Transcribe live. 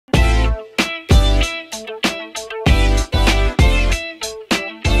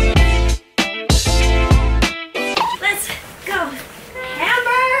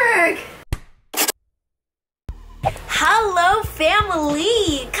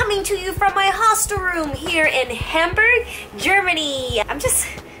Coming to you from my hostel room here in Hamburg, Germany. I'm just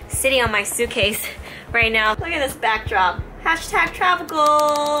sitting on my suitcase right now. Look at this backdrop. Hashtag travel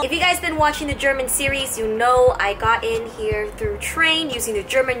goal. If you guys been watching the German series, you know I got in here through train using the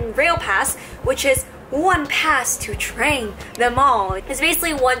German rail pass, which is one pass to train them all. It's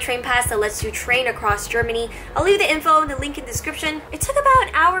basically one train pass that lets you train across Germany. I'll leave the info in the link in the description. It took about an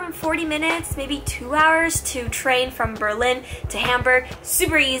hour and 40 minutes, maybe 2 hours to train from Berlin to Hamburg.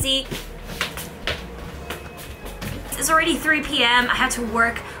 Super easy. It's already 3 p.m. I had to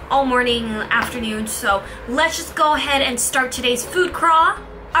work all morning and afternoon, so let's just go ahead and start today's food crawl.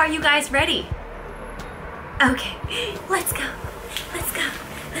 Are you guys ready? Okay, let's go. Let's go.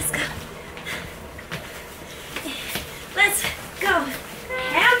 Let's go. Let's go.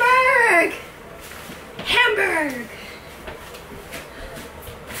 Hamburg! Hamburg!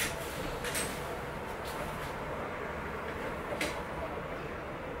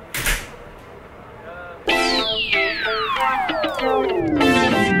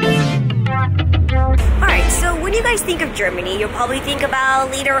 Alright, so when you guys think of Germany, you'll probably think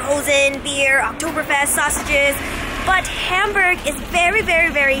about lederhosen, beer, Oktoberfest, sausages. But Hamburg is very,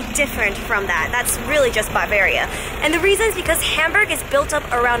 very, very different from that. That's really just Bavaria. And the reason is because Hamburg is built up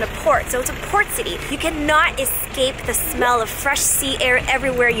around a port, so it's a port city. You cannot escape the smell of fresh sea air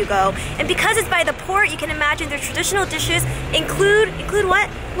everywhere you go. And because it's by the port, you can imagine their traditional dishes include what?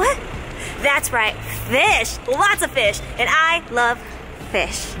 What? That's right, fish. Lots of fish. And I love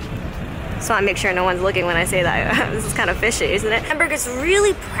fish. So I make sure no one's looking when I say that. This is kind of fishy, isn't it? Hamburg is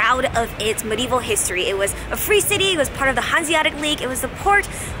really proud of its medieval history. It was a free city, it was part of the Hanseatic League, it was the port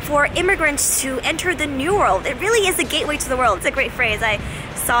for immigrants to enter the New World. It really is a gateway to the world. It's a great phrase. I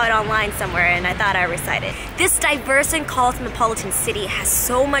saw it online somewhere and I thought I'd recite it. This diverse and cosmopolitan city has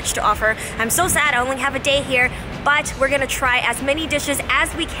so much to offer. I'm so sad I only have a day here, but we're gonna try as many dishes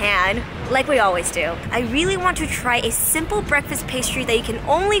as we can, like we always do. I really want to try a simple breakfast pastry that you can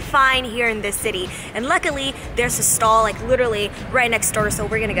only find here in this city. And luckily, there's a stall like literally right next door, so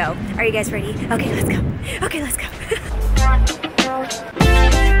we're gonna go. Are you guys ready? Okay, let's go. Okay, let's go.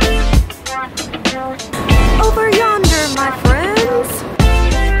 Over yonder, my friends.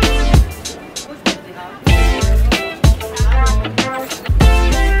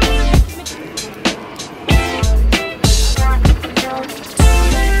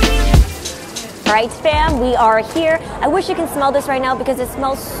 Alright fam, we are here. I wish you can smell this right now because it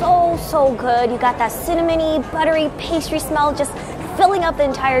smells so good. You got that cinnamony, buttery pastry smell just filling up the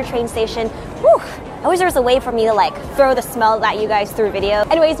entire train station. Whew. I wish there was a way for me to like throw the smell at you guys through video.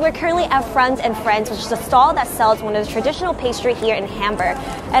 Anyways, we're currently at Franz Friends, which is a stall that sells one of the traditional pastry here in Hamburg.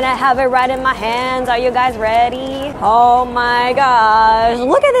 And I have it right in my hands. Are you guys ready? Oh my gosh,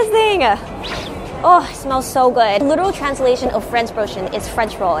 look at this thing. Oh, it smells so good. The literal translation of Franzbrtochen is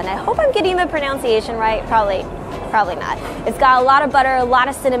French roll, and I hope I'm getting the pronunciation right. Probably not. It's got a lot of butter, a lot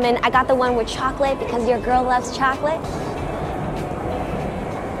of cinnamon. I got the one with chocolate because your girl loves chocolate.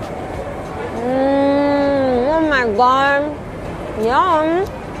 Oh my god. Yum.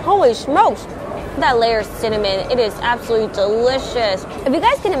 Holy smokes. That layer of cinnamon, it is absolutely delicious. If you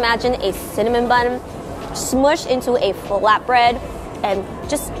guys can imagine a cinnamon bun smushed into a flatbread and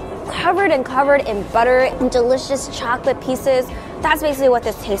just covered in butter and delicious chocolate pieces. That's basically what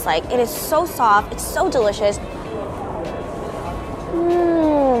this tastes like. It is so soft, it's so delicious.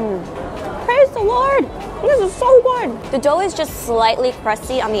 Praise the Lord! This is so good! The dough is just slightly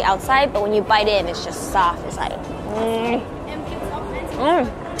crusty on the outside, but when you bite in, it's just soft. It's like,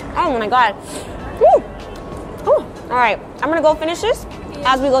 oh my god. Alright, I'm gonna go finish this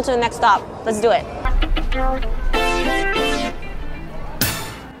as we go to the next stop. Let's do it.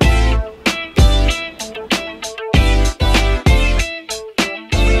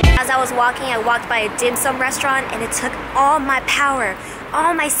 I walked by a dim sum restaurant and it took all my power,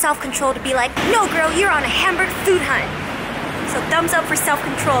 all my self-control to be like, no girl, you're on a Hamburg food hunt. So thumbs up for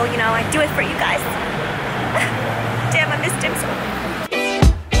self-control, you know, I do it for you guys. Damn, I miss dim sum.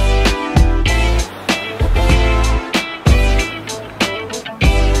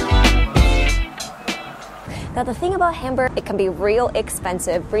 Now the thing about Hamburg, it can be real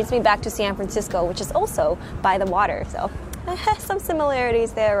expensive. Brings me back to San Francisco, which is also by the water, so some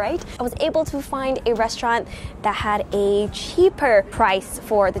similarities there, right? I was able to find a restaurant that had a cheaper price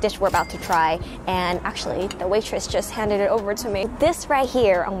for the dish we're about to try, and actually the waitress just handed it over to me. This right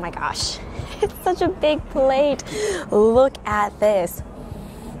here, oh my gosh, it's such a big plate. Look at this.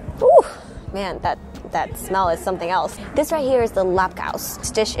 Ooh, man, that smell is something else. This right here is the Labskaus.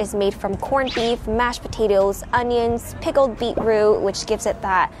 This dish is made from corned beef, mashed potatoes, onions, pickled beetroot, which gives it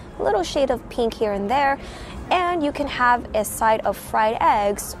that little shade of pink here and there. And you can have a side of fried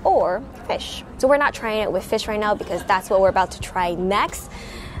eggs or fish. So we're not trying it with fish right now because that's what we're about to try next.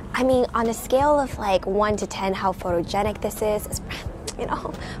 I mean, on a scale of like 1 to 10, how photogenic this is, you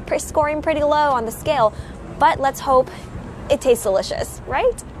know, scoring pretty low on the scale. But let's hope it tastes delicious,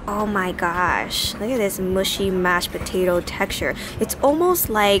 right? Oh my gosh, look at this mushy mashed potato texture. It's almost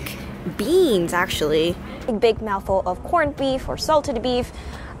like beans, actually. A big mouthful of corned beef or salted beef.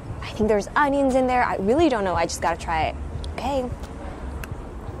 I think there's onions in there. I really don't know. I just gotta try it. Okay.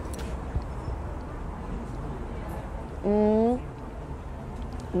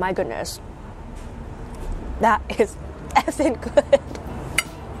 My goodness. That is effing good.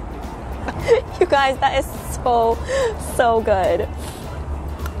 You guys, that is so good.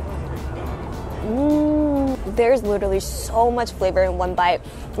 There's literally so much flavor in one bite.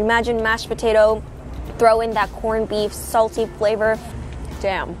 Imagine mashed potato, throw in that corned beef, salty flavor.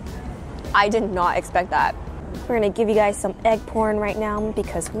 Damn, I did not expect that. We're gonna give you guys some egg porn right now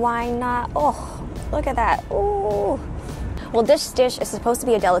because why not? Oh, look at that. Ooh. Well, this dish is supposed to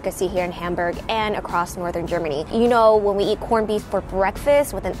be a delicacy here in Hamburg and across northern Germany. You know, when we eat corned beef for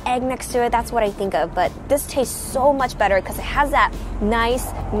breakfast with an egg next to it, that's what I think of. But this tastes so much better because it has that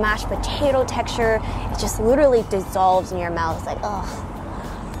nice mashed potato texture. It just literally dissolves in your mouth. It's like, ugh.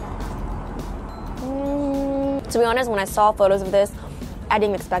 To be honest, when I saw photos of this, I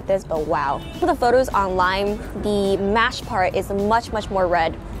didn't expect this, but wow. For the photos online, the mashed part is much more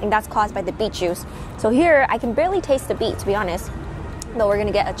red, and that's caused by the beet juice. So here, I can barely taste the beet, to be honest. But we're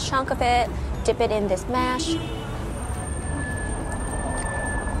gonna get a chunk of it, dip it in this mash.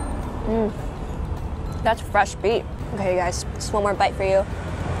 That's fresh beet. Okay, guys, just one more bite for you.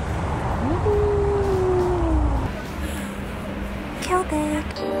 Killed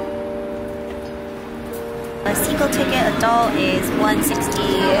it. A single ticket adult is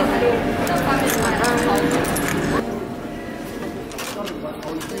 $160.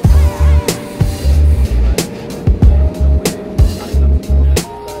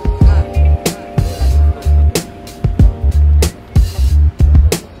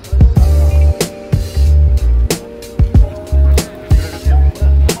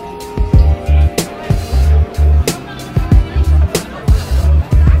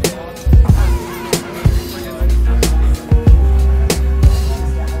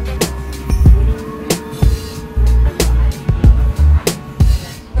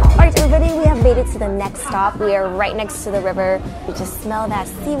 To the next stop. We are right next to the river. You just smell that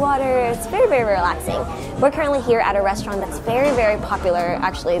seawater. It's very relaxing. We're currently here at a restaurant that's very popular.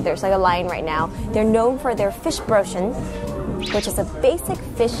 Actually, there's like a line right now. They're known for their Fischbrotchen, which is a basic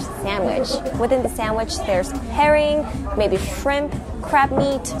fish sandwich. Within the sandwich, there's herring, maybe shrimp, crab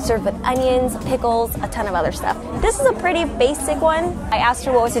meat, served with onions, pickles, a ton of other stuff. This is a pretty basic one. I asked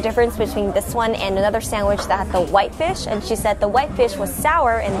her what was the difference between this one and another sandwich that had the white fish, and she said the white fish was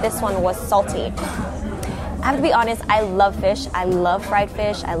sour and this one was salty. I have to be honest, I love fish. I love fried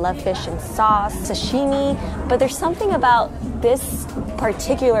fish. I love fish in sauce, sashimi, but there's something about this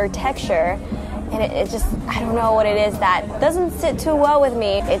particular texture, and it just, I don't know what it is that doesn't sit too well with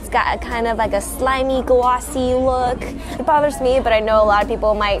me. It's got a kind of like a slimy, glossy look. It bothers me, but I know a lot of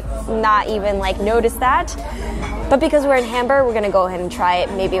people might not even like notice that. But because we're in Hamburg, we're gonna go ahead and try it.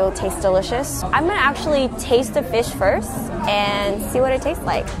 Maybe it'll taste delicious. I'm gonna actually taste the fish first and see what it tastes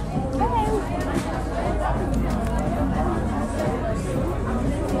like.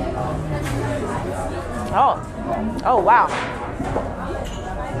 Oh wow.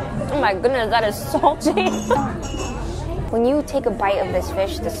 Oh my goodness, that is salty. When you take a bite of this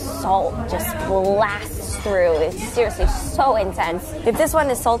fish, the salt just blasts through. It's seriously so intense. If this one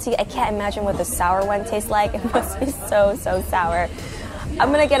is salty, I can't imagine what the sour one tastes like. It must be so sour.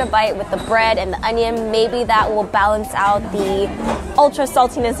 I'm gonna get a bite with the bread and the onion. Maybe that will balance out the ultra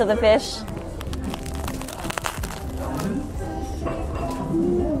saltiness of the fish.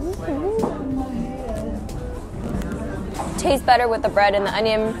 Tastes better with the bread and the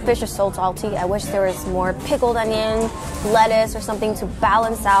onion. Fish is so salty. I wish there was more pickled onion, lettuce, or something to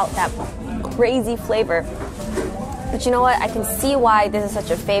balance out that crazy flavor. But you know what? I can see why this is such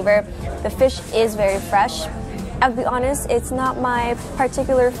a favorite. The fish is very fresh. I'll be honest, it's not my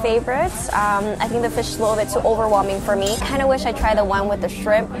particular favorite. I think the fish is a little bit too overwhelming for me. Kind of wish I tried the one with the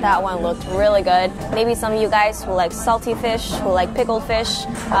shrimp. That one looked really good. Maybe some of you guys who like salty fish, who like pickled fish,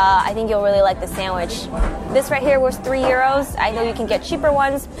 I think you'll really like the sandwich. This right here was €3. I know you can get cheaper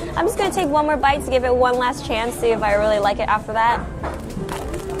ones. I'm just gonna take one more bite to give it one last chance, see if I really like it after that.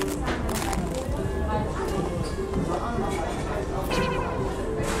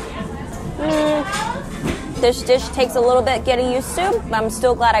 This dish takes a little bit getting used to, but I'm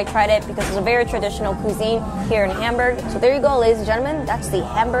still glad I tried it because it's a very traditional cuisine here in Hamburg. So there you go, ladies and gentlemen. That's the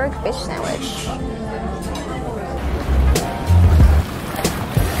Hamburg fish sandwich.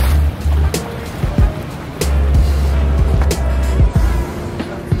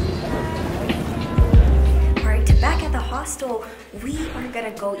 Hostel, we are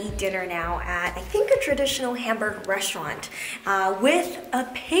gonna go eat dinner now at, I think, a traditional Hamburg restaurant with a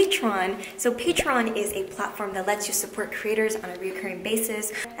Patreon. So Patreon is a platform that lets you support creators on a recurring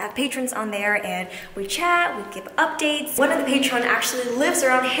basis. I have patrons on there and we chat, we give updates. One of the patrons actually lives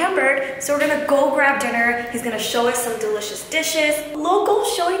around Hamburg, so we're gonna go grab dinner. He's gonna show us some delicious dishes. Local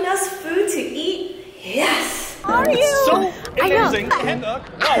showing us food to eat. Yes! Are you? It's so amazing. Hamburg.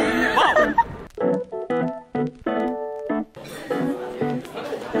 Wow.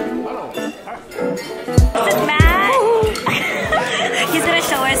 He's gonna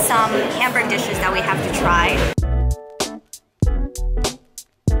show us some Hamburg dishes that we have to try.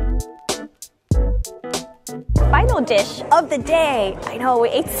 Final dish of the day, I know we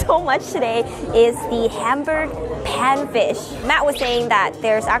ate so much today, is the Hamburg panfish. Matt was saying that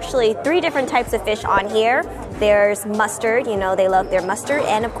there's actually 3 different types of fish on here. There's mustard, you know, they love their mustard,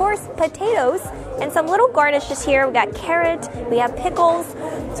 and of course potatoes, and some little garnishes here. We got carrot, we have pickles.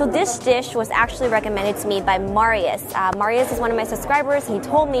 So this dish was actually recommended to me by Marius. Marius is one of my subscribers. He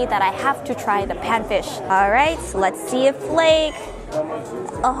told me that I have to try the panfish. All right, so let's see it flake.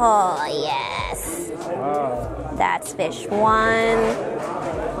 Oh, yes. That's fish 1.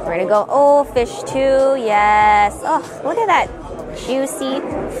 We're gonna go, oh, fish 2, yes. Oh, look at that juicy,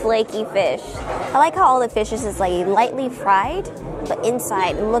 flaky fish. I like how all the fishes is like lightly fried, but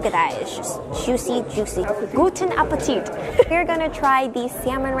inside, look at that, it's just juicy, juicy. Guten Appetit. We're gonna try the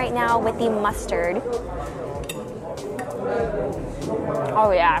salmon right now with the mustard.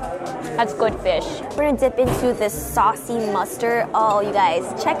 Oh yeah, that's good fish. We're gonna dip into this saucy mustard. Oh, you guys,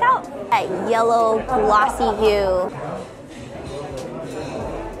 check out that yellow, glossy hue.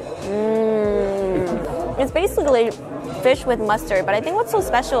 It's basically fish with mustard, but I think what's so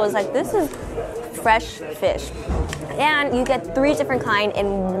special is like this is fresh fish. And you get 3 different kinds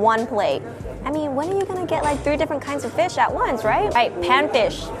in one plate. I mean, when are you gonna get like 3 different kinds of fish at once, right? All right,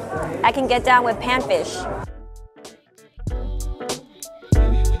 panfish. I can get down with panfish.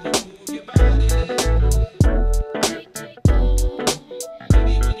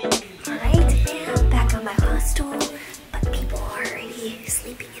 All right, I'm back on my hostel, but people are already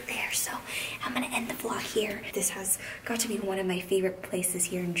sleeping in there, so I'm gonna end the vlog here. This has got to be one of my favorite places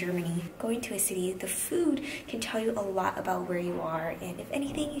here in Germany. Going to a city, the food can tell you a lot about where you are, and if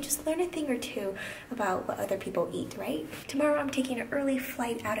anything, you just learn a thing or two about what other people eat, right? Tomorrow I'm taking an early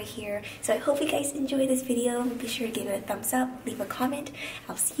flight out of here, so I hope you guys enjoy this video. Be sure to give it a thumbs up, leave a comment.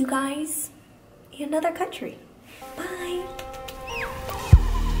 I'll see you guys in another country. Bye!